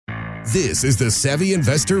This is the Savvy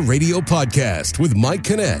Investor Radio Podcast with Mike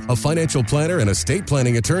Kinnett, a financial planner and estate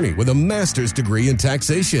planning attorney with a master's degree in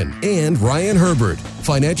taxation, and Ryan Herbert,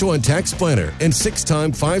 financial and tax planner and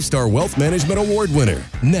 6-time 5-star wealth management award winner.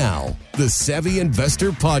 Now, the Savvy Investor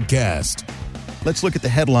Podcast. Let's look at the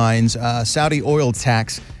headlines. Saudi oil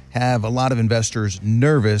tax have a lot of investors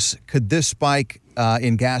nervous. Could this spike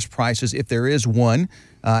in gas prices, if there is one,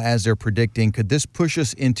 as they're predicting, could this push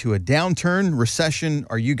us into a downturn, recession?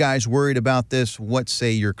 Are you guys worried about this? What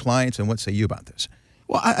say your clients and what say you about this?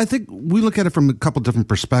 Well, I think we look at it from a couple different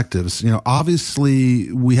perspectives.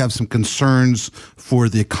 Obviously we have some concerns for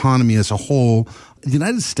the economy as a whole. The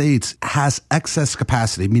United States has excess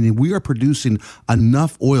capacity, meaning we are producing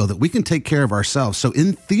enough oil that we can take care of ourselves. So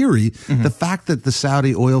in theory, the fact that the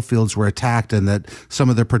Saudi oil fields were attacked and that some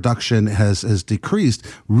of their production has decreased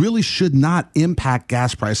really should not impact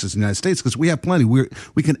gas prices in the United States because we have plenty.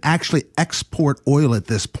 We can actually export oil at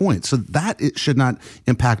this point. So that it should not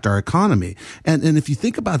impact our economy. And if you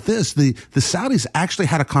think about this, the Saudis actually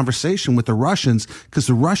had a conversation with the Russians because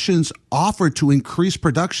the Russians offered to increase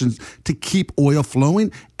production to keep oil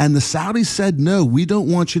flowing. And the Saudis said, no, we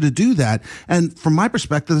don't want you to do that. And from my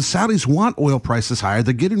perspective, the Saudis want oil prices higher.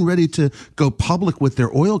 They're getting ready to go public with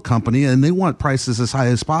their oil company, and they want prices as high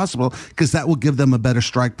as possible because that will give them a better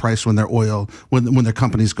strike price when their when their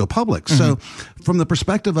companies go public. So from the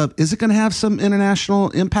perspective of, is it going to have some international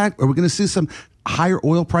impact? Are we going to see some higher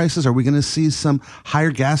oil prices? Are we going to see some higher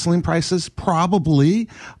gasoline prices? Probably.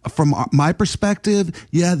 From my perspective,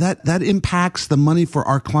 yeah, that impacts the money for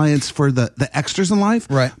our clients for the extras in life.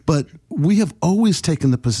 Right. But we have always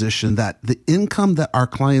taken the position that the income that our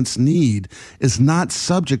clients need is not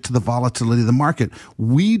subject to the volatility of the market.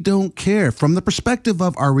 We don't care. From the perspective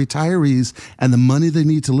of our retirees and the money they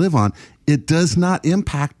need to live on, it does not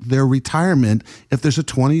impact their retirement if there's a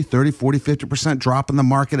 20, 30, 40, 50% drop in the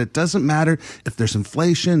market. It doesn't matter if there's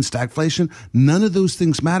inflation, stagflation. None of those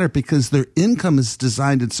things matter because their income is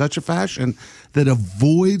designed in such a fashion that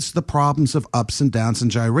avoids the problems of ups and downs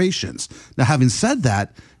and gyrations. Now, having said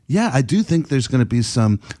that, yeah, I do think there's going to be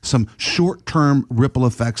some short-term ripple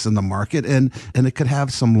effects in the market, and it could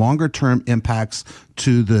have some longer-term impacts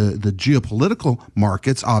to the geopolitical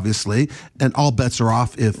markets, obviously, and all bets are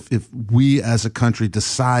off if we as a country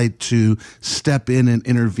decide to step in and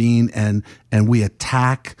intervene and we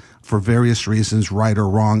attack for various reasons, right or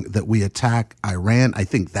wrong, that we attack Iran. I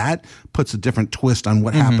think that puts a different twist on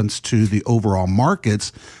what happens to the overall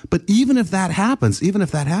markets. But even if that happens, if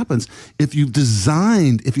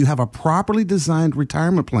you have a properly designed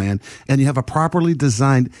retirement plan and you have a properly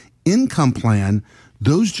designed income plan,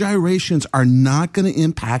 those gyrations are not going to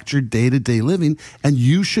impact your day-to-day living, and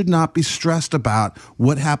you should not be stressed about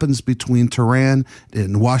what happens between Tehran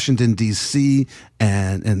and Washington, D.C.,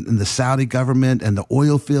 and the Saudi government and the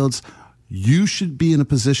oil fields. You should be in a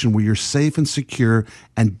position where you're safe and secure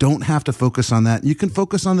and don't have to focus on that. You can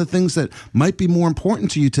focus on the things that might be more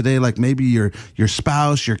important to you today, like maybe your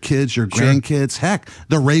spouse, your kids, your grandkids. Heck,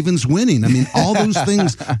 the Ravens winning. I mean, all those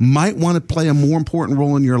things might want to play a more important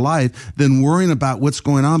role in your life than worrying about what's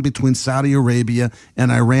going on between Saudi Arabia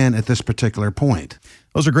and Iran at this particular point.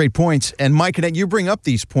 Those are great points. And Mike, you bring up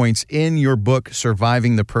these points in your book,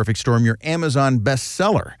 Surviving the Perfect Storm, your Amazon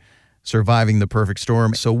bestseller, Surviving the Perfect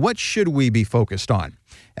Storm. So what should we be focused on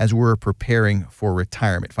as we're preparing for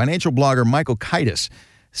retirement? Financial blogger Michael Kaitis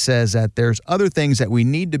says that there's other things that we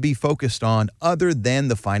need to be focused on other than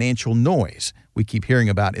the financial noise we keep hearing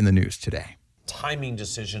about in the news today. Timing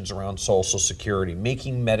decisions around Social Security,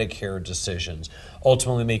 making Medicare decisions,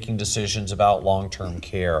 ultimately making decisions about long-term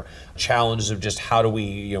care, challenges of just how do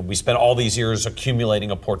we spent all these years accumulating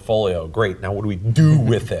a portfolio. Great, now what do we do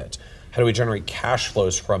with it? How do we generate cash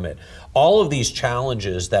flows from it? All of these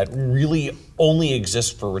challenges that really only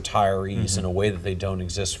exist for retirees in a way that they don't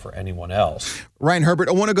exist for anyone else. Ryan Herbert,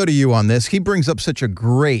 I want to go to you on this. He brings up such a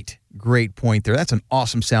great point there. That's an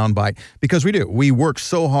awesome soundbite because we do. We work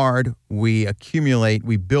so hard, we accumulate,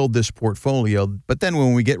 we build this portfolio, but then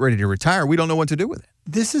when we get ready to retire, we don't know what to do with it.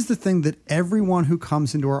 This is the thing that everyone who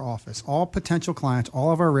comes into our office, all potential clients,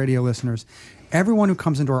 all of our radio listeners, everyone who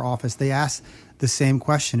comes into our office, they ask the same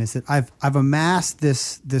question, is that I've amassed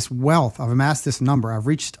this wealth, I've amassed this number,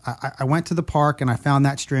 I went to the park and I found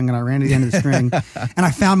that string and I ran to the end of the string and I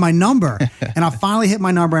found my number and I finally hit my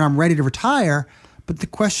number and I'm ready to retire. But the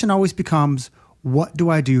question always becomes, what do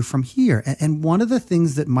I do from here? And one of the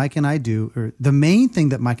things that Mike and I do, or the main thing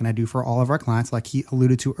that Mike and I do for all of our clients, like he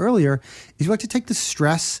alluded to earlier, is we like to take the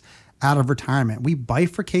stress out of retirement. We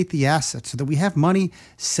bifurcate the assets so that we have money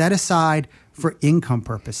set aside for income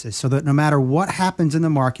purposes, so that no matter what happens in the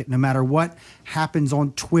market, no matter what happens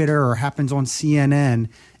on Twitter or happens on CNN,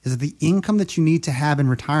 is that the income that you need to have in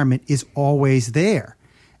retirement is always there.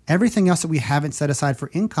 Everything else that we haven't set aside for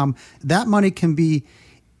income, that money can be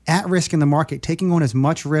at risk in the market, taking on as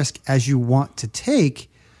much risk as you want to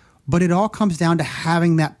take. But it all comes down to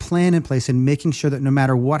having that plan in place and making sure that no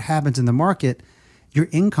matter what happens in the market, your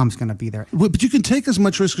income's going to be there. But you can take as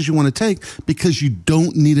much risk as you want to take because you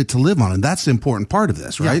don't need it to live on. And that's the important part of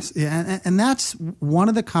this, right? Yes. Yeah, and that's one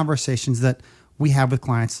of the conversations that we have with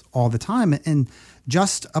clients all the time. And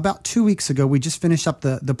just about 2 weeks ago, we just finished up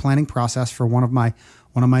the planning process for one of my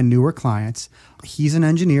newer clients. He's an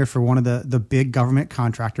engineer for one of the big government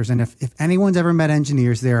contractors. And if anyone's ever met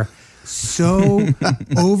engineers, they're so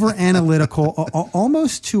over analytical,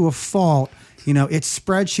 almost to a fault. You know, it's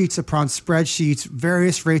spreadsheets upon spreadsheets,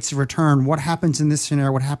 various rates of return, what happens in this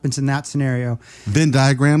scenario, what happens in that scenario. Venn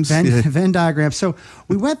diagrams. Venn diagrams. So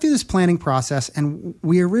we went through this planning process, and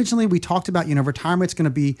we talked about, retirement's going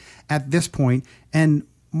to be at this point. And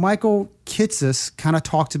Michael Kitces kind of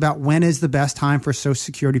talked about when is the best time for Social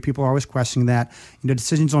Security. People are always questioning that,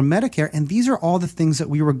 decisions on Medicare. And these are all the things that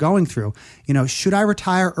we were going through. Should I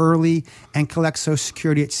retire early and collect Social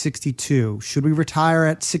Security at 62? Should we retire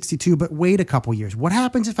at 62 but wait a couple years? What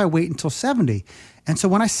happens if I wait until 70? And so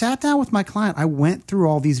when I sat down with my client, I went through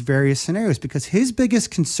all these various scenarios because his biggest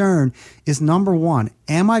concern is, number one,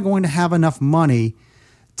 am I going to have enough money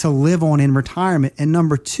to live on in retirement? And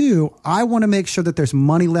number two, I want to make sure that there's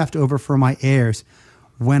money left over for my heirs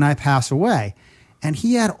when I pass away. And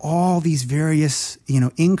he had all these various,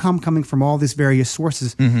 income coming from all these various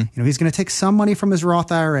sources. Mm-hmm. He's going to take some money from his Roth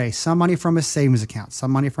IRA, some money from his savings account,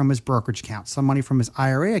 some money from his brokerage account, some money from his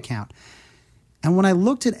IRA account. And when I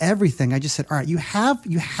looked at everything, I just said, all right, you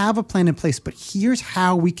have a plan in place, but here's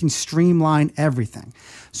how we can streamline everything.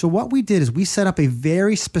 So what we did is we set up a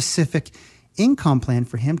very specific income plan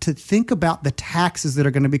for him to think about the taxes that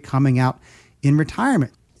are going to be coming out in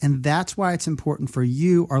retirement. And that's why it's important for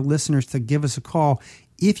you, our listeners, to give us a call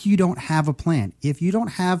if you don't have a plan. If you don't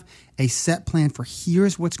have a set plan for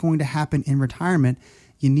here's what's going to happen in retirement,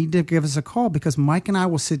 you need to give us a call because Mike and I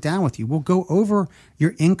will sit down with you. We'll go over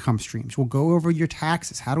your income streams. We'll go over your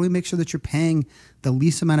taxes. How do we make sure that you're paying the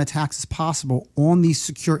least amount of taxes possible on these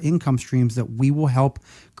secure income streams that we will help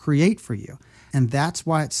create for you? And that's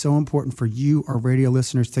why it's so important for you, our radio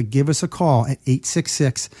listeners, to give us a call at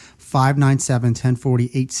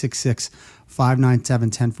 866-597-1040,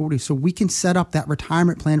 866-597-1040, so we can set up that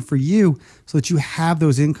retirement plan for you so that you have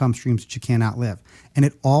those income streams that you can't outlive. And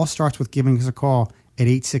it all starts with giving us a call at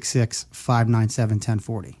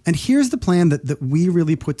 866-597-1040. And here's the plan that we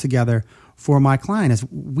really put together for my client. Is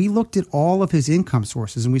we looked at all of his income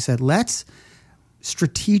sources and we said, let's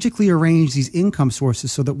strategically arrange these income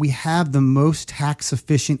sources so that we have the most tax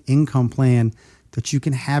efficient income plan that you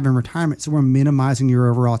can have in retirement. So we're minimizing your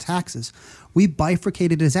overall taxes. We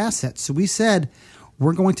bifurcated his assets. So we said,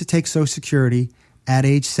 we're going to take Social Security at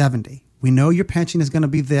age 70. We know your pension is going to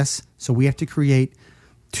be this, so we have to create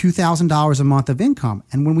 $2,000 a month of income.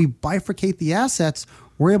 And when we bifurcate the assets,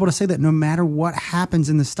 we're able to say that no matter what happens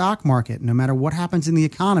in the stock market, no matter what happens in the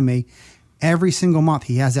economy, every single month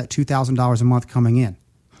he has that $2,000 a month coming in.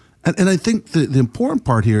 And I think the important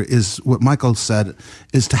part here is what Michael said,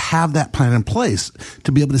 is to have that plan in place,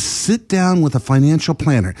 to be able to sit down with a financial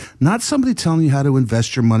planner, not somebody telling you how to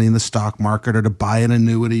invest your money in the stock market or to buy an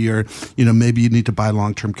annuity or, maybe you need to buy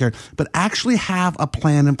long-term care, but actually have a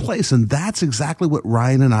plan in place. And that's exactly what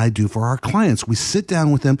Ryan and I do for our clients. We sit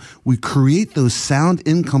down with them. We create those sound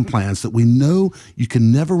income plans that we know you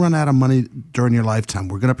can never run out of money during your lifetime.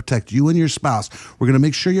 We're going to protect you and your spouse. We're going to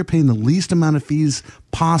make sure you're paying the least amount of fees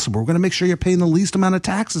possible. We're going to make sure you're paying the least amount of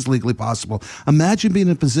taxes legally possible. Imagine being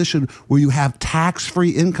in a position where you have tax-free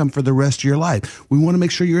income for the rest of your life. We want to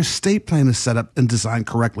make sure your estate plan is set up and designed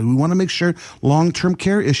correctly. We want to make sure long-term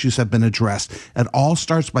care issues have been addressed. It all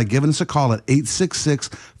starts by giving us a call at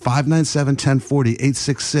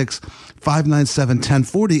 866-597-1040,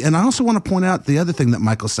 866-597-1040. And I also want to point out the other thing that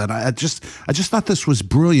Michael said. I just thought this was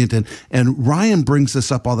brilliant. And Ryan brings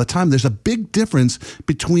this up all the time. There's a big difference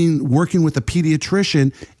between working with a pediatrician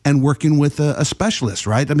and working with a specialist,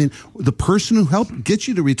 right? I mean, the person who helped get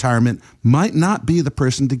you to retirement might not be the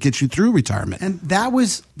person to get you through retirement. And that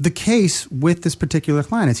was the case with this particular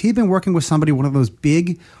client. Is he'd been working with somebody, one of those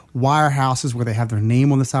big wirehouses where they have their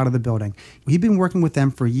name on the side of the building. He'd been working with them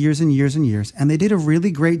for years and years and years, and they did a really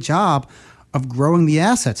great job of growing the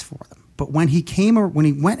assets for them. But when he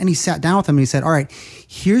went and he sat down with them and he said, all right,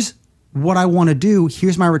 here's what I want to do.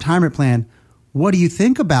 Here's my retirement plan. What do you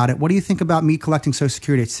think about it? What do you think about me collecting Social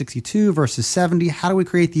Security at 62 versus 70? How do we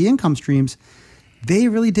create the income streams? They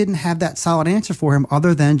really didn't have that solid answer for him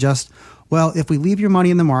other than just, Well, if we leave your money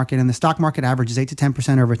in the market and the stock market averages 8 to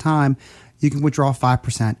 10% over time, you can withdraw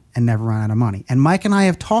 5% and never run out of money. And Mike and I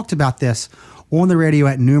have talked about this on the radio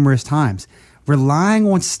at numerous times.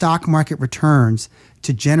 Relying on stock market returns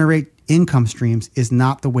to generate income streams is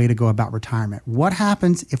not the way to go about retirement. What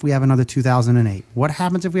happens if we have another 2008? What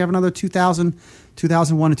happens if we have another 2000,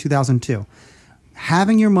 2001, and 2002?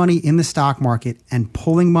 Having your money in the stock market and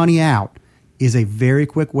pulling money out is a very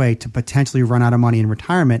quick way to potentially run out of money in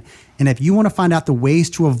retirement. And if you want to find out the ways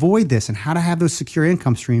to avoid this and how to have those secure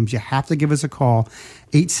income streams, you have to give us a call,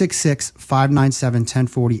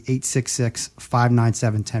 866-597-1040,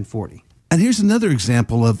 866-597-1040. And here's another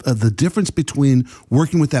example of the difference between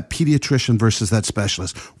working with that pediatrician versus that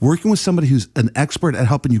specialist. Working with somebody who's an expert at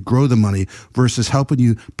helping you grow the money versus helping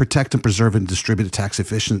you protect and preserve and distribute it tax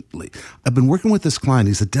efficiently. I've been working with this client.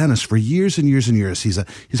 He's a dentist for years and years and years. He's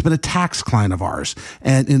been a tax client of ours.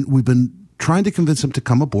 And we've been trying to convince him to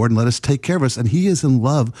come aboard and let us take care of us. And he is in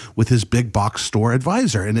love with his big box store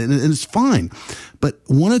advisor, and it's fine. But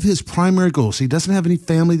one of his primary goals, he doesn't have any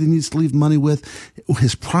family that he needs to leave money with.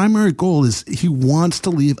 His primary goal is he wants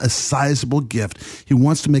to leave a sizable gift. He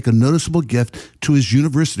wants to make a noticeable gift to his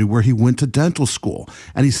university where he went to dental school.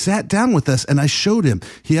 And he sat down with us and I showed him,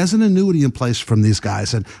 he has an annuity in place from these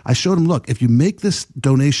guys. And I showed him, look, if you make this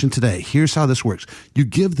donation today, here's how this works. You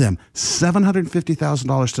give them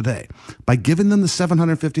 $750,000 today. By giving them the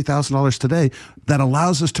 $750,000 today, that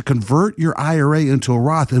allows us to convert your IRA into a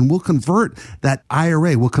Roth, and we'll convert that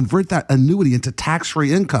IRA, we'll convert that annuity into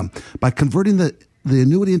tax-free income. By converting the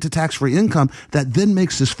annuity into tax-free income, that then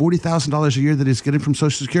makes his $40,000 a year that he's getting from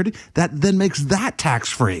Social Security, that then makes that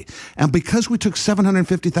tax-free. And because we took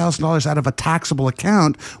 $750,000 out of a taxable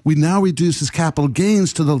account, we now reduce his capital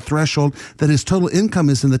gains to the threshold that his total income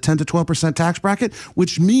is in the 10 to 12% tax bracket,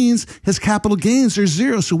 which means his capital gains are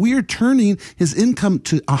zero. So we are turning his income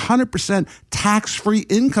to 100% tax-free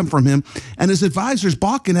income from him. And his advisor's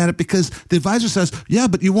balking at it because the advisor says, yeah,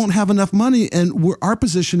 but you won't have enough money. And our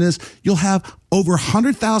position is you'll have over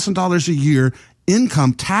 $100,000 a year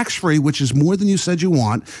income tax-free, which is more than you said you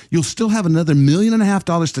want. You'll still have another $1.5 million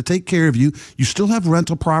to take care of you. You still have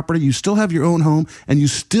rental property. You still have your own home, and you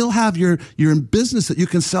still have your business that you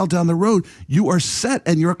can sell down the road. You are set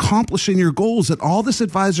and you're accomplishing your goals. And all this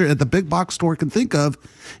advisor at the big box store can think of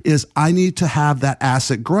is, I need to have that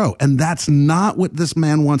asset grow. And that's not what this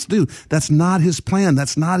man wants to do. That's not his plan.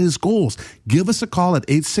 That's not his goals. Give us a call at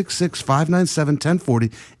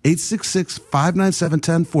 866-597-1040,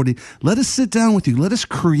 866-597-1040. Let us sit down with you. Let us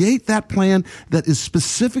create that plan that is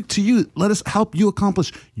specific to you. Let us help you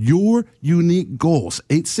accomplish your unique goals.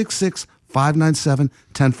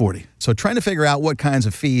 866-597-1040. So trying to figure out what kinds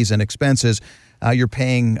of fees and expenses you're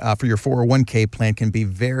paying for your 401k plan can be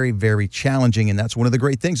very, very challenging. And that's one of the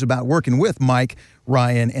great things about working with Mike,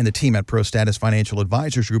 Ryan, and the team at ProStatus Financial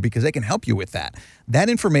Advisors Group, because they can help you with that. That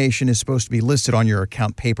information is supposed to be listed on your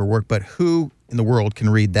account paperwork, but who in the world can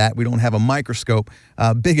read that? We don't have a microscope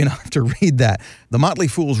big enough to read that. The Motley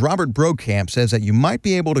Fool's Robert Brokamp says that you might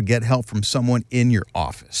be able to get help from someone in your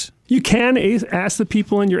office. You can ask the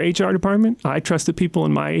people in your HR department. I trust the people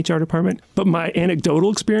in my HR department. But my anecdotal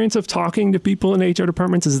experience of talking to people in HR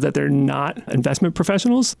departments is that they're not investment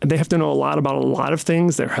professionals. And they have to know a lot about a lot of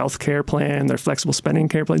things, their health care plan, their flexible spending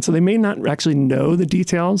care plan. So they may not actually know the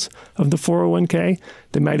details of the 401k.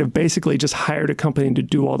 They might have basically just hired a company to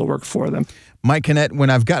do all the work for them. Mike Kinnett, when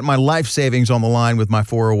I've got my life savings on the line with my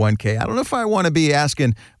 401k, I don't know if I want to be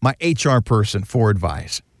asking my HR person for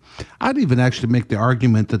advice. I'd even actually make the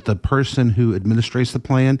argument that the person who administrates the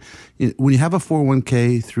plan, when you have a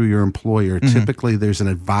 401k through your employer, typically there's an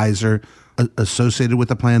advisor associated with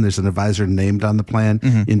the plan. There's an advisor named on the plan.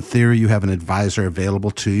 In theory, you have an advisor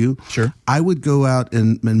available to you. Sure. I would go out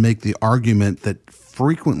and make the argument that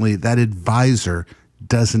frequently that advisor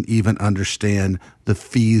doesn't even understand the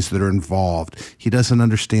fees that are involved. He doesn't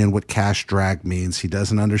understand what cash drag means. He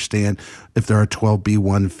doesn't understand if there are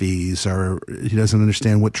 12B1 fees, or he doesn't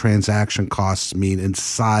understand what transaction costs mean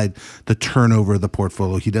inside the turnover of the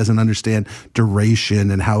portfolio. He doesn't understand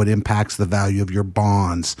duration and how it impacts the value of your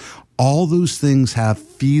bonds. All those things have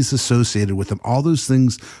fees associated with them. All those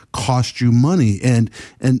things cost you money. And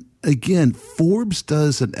again, Forbes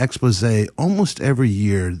does an expose almost every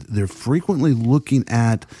year. They're frequently looking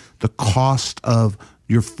at the cost of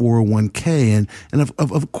your 401k. And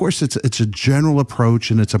of course, it's a general approach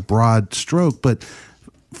and it's a broad stroke, but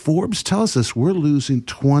Forbes tells us we're losing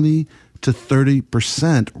 20 to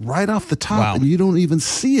 30% right off the top. Wow. And you don't even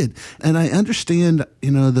see it. And I understand,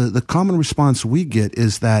 the common response we get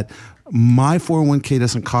is that my 401k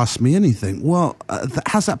doesn't cost me anything. Well,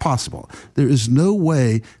 how's that possible? There is no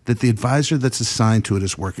way that the advisor that's assigned to it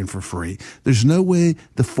is working for free. There's no way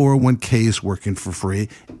the 401k is working for free.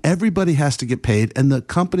 Everybody has to get paid, and the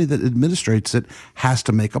company that administrates it has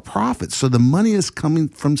to make a profit. So the money is coming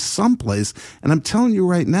from someplace. And I'm telling you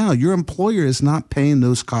right now, your employer is not paying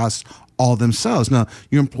those costs all themselves. Now,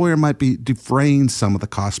 your employer might be defraying some of the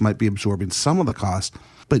costs, might be absorbing some of the costs,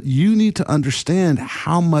 but you need to understand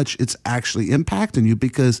how much it's actually impacting you,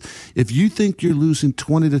 because if you think you're losing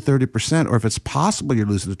 20 to 30%, or if it's possible you're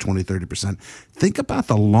losing to 20, 30%, think about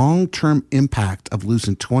the long-term impact of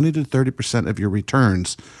losing 20 to 30% of your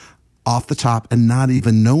returns off the top and not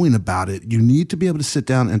even knowing about it. You need to be able to sit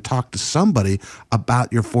down and talk to somebody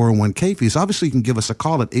about your 401k fees. Obviously, you can give us a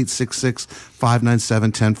call at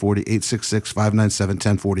 866-597-1040,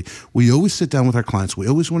 866-597-1040. We always sit down with our clients. We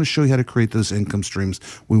always want to show you how to create those income streams.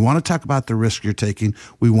 We want to talk about the risk you're taking.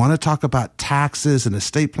 We want to talk about taxes and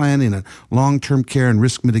estate planning and long-term care and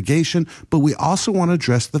risk mitigation, but we also want to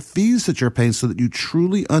address the fees that you're paying so that you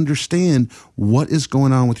truly understand what is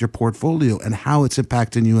going on with your portfolio and how it's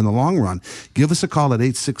impacting you in the long run. Give us a call at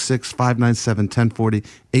 866-597-1040,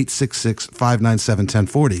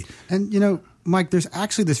 866-597-1040. And, Mike, there's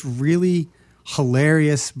actually this really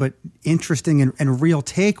hilarious but interesting and real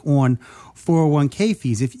take on 401k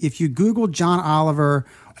fees. If you Google John Oliver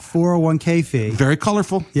 401k fee. Very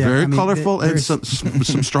colorful, colorful, and some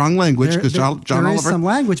strong language, because John Oliver. There is some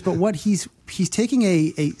language, but what he's taking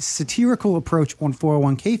a satirical approach on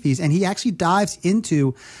 401k fees, and he actually dives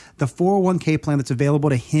into the 401k plan that's available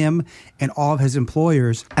to him and all of his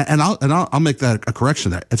employers. And I'll make that a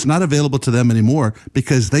correction there. It's not available to them anymore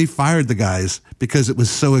because they fired the guys because it was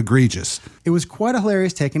so egregious. It was quite a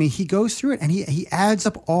hilarious take, and he goes through it, and he adds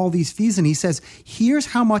up all these fees, and he says, here's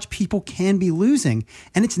how much people can be losing.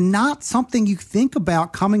 And it's not something you think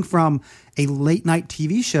about coming from a late night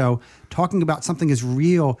TV show, talking about something as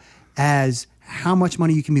real as how much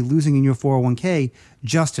money you can be losing in your 401k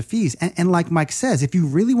just to fees. And like Mike says, if you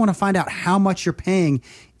really want to find out how much you're paying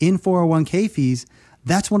in 401k fees,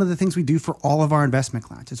 that's one of the things we do for all of our investment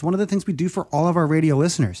clients. It's one of the things we do for all of our radio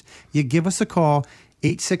listeners. You give us a call,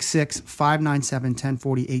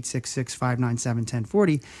 866-597-1040,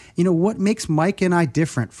 866-597-1040. What makes Mike and I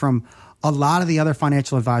different from a lot of the other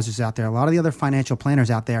financial advisors out there, a lot of the other financial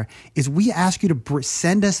planners out there, is we ask you to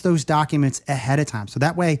send us those documents ahead of time. So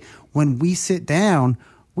that way, when we sit down,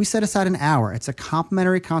 we set aside an hour. It's a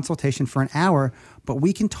complimentary consultation for an hour, but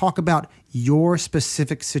we can talk about your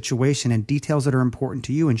specific situation and details that are important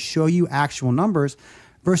to you and show you actual numbers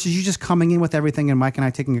versus you just coming in with everything and Mike and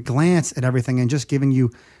I taking a glance at everything and just giving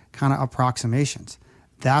you kind of approximations.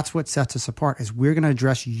 That's what sets us apart, is we're going to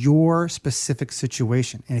address your specific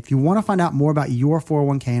situation. And if you want to find out more about your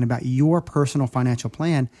 401k and about your personal financial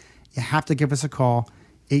plan, you have to give us a call,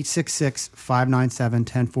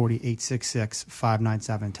 866-597-1040,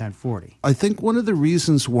 866-597-1040. I think one of the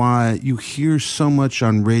reasons why you hear so much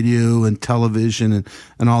on radio and television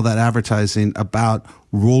and all that advertising about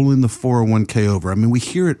rolling the 401k over. I mean, we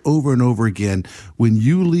hear it over and over again. When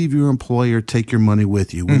you leave your employer, take your money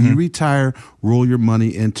with you. When you retire, roll your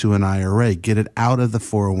money into an IRA, get it out of the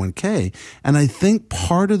 401k. And I think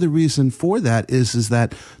part of the reason for that is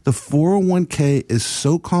that the 401k is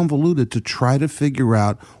so convoluted to try to figure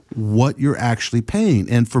out what you're actually paying.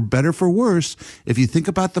 And for better, for worse, if you think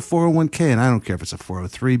about the 401k, and I don't care if it's a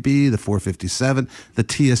 403b, the 457, the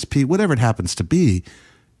TSP, whatever it happens to be,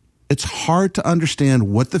 it's hard to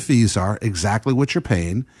understand what the fees are, exactly what you're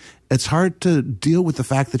paying. It's hard to deal with the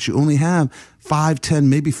fact that you only have 5, 10,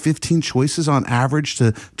 maybe 15 choices on average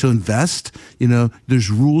to invest. There's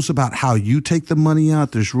rules about how you take the money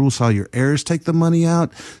out. There's rules how your heirs take the money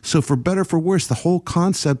out. So for better, for worse, the whole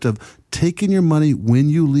concept of taking your money when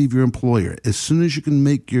you leave your employer, as soon as you can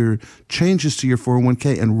make your changes to your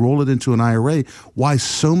 401k and roll it into an IRA, why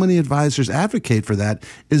so many advisors advocate for that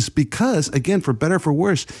is because, again, for better, for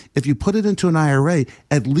worse, if you put it into an IRA,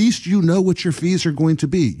 at least you know what your fees are going to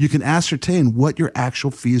be. You can ascertain what your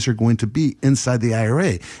actual fees are going to be inside the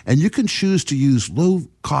IRA. And you can choose to use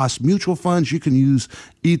low-cost mutual funds. You can use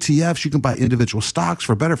ETFs. You can buy individual stocks.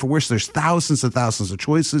 For better, for worse, there's thousands and thousands of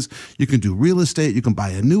choices. You can do real estate. You can buy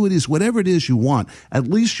annuities, whatever it is you want. At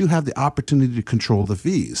least you have the opportunity to control the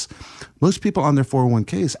fees. Most people on their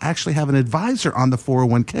 401ks actually have an advisor on the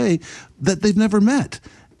 401k that they've never met.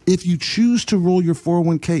 If you choose to roll your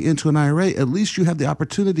 401k into an IRA, at least you have the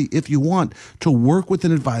opportunity, if you want, to work with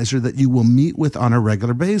an advisor that you will meet with on a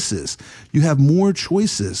regular basis. You have more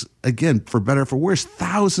choices. Again, for better or for worse,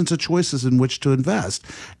 thousands of choices in which to invest.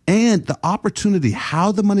 And the opportunity,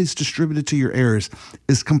 how the money is distributed to your heirs,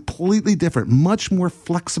 is completely different. Much more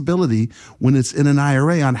flexibility when it's in an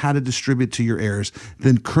IRA on how to distribute to your heirs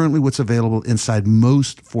than currently what's available inside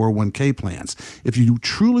most 401k plans. If you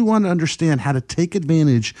truly want to understand how to take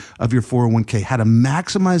advantage of your 401k, how to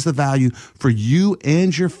maximize the value for you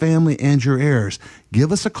and your family and your heirs,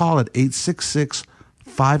 give us a call at 866-597-1040,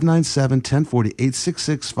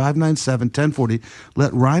 866-597-1040.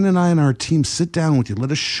 Let Ryan and I and our team sit down with you.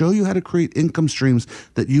 Let us show you how to create income streams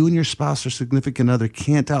that you and your spouse or significant other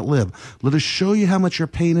can't outlive. Let us show you how much you're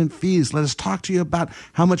paying in fees. Let us talk to you about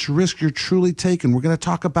how much risk you're truly taking. We're going to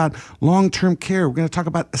talk about long-term care. We're going to talk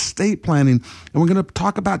about estate planning, and we're going to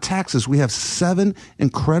talk about taxes. We have 7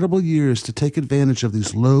 incredible years to take advantage of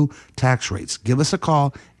these low tax rates. Give us a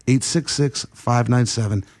call,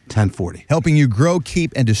 866-597-1040. Helping you grow,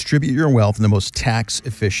 keep, and distribute your wealth in the most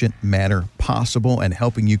tax-efficient manner possible, and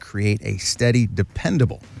helping you create a steady,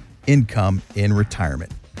 dependable income in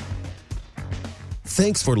retirement.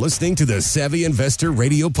 Thanks for listening to the Savvy Investor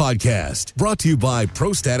Radio Podcast, brought to you by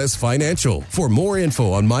ProStatus Financial. For more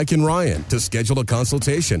info on Mike and Ryan, to schedule a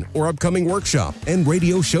consultation or upcoming workshop and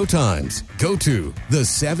radio showtimes, go to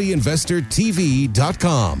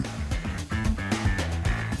thesavvyinvestortv.com.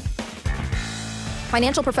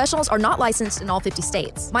 Financial professionals are not licensed in all 50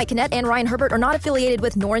 states. Mike Kinnett and Ryan Herbert are not affiliated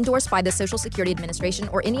with nor endorsed by the Social Security Administration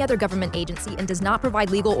or any other government agency and does not provide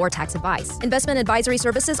legal or tax advice. Investment advisory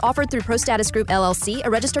services offered through ProStatus Group LLC, a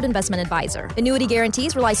registered investment advisor. Annuity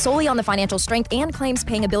guarantees rely solely on the financial strength and claims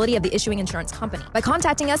paying ability of the issuing insurance company. By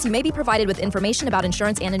contacting us, you may be provided with information about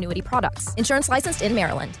insurance and annuity products. Insurance licensed in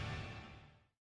Maryland.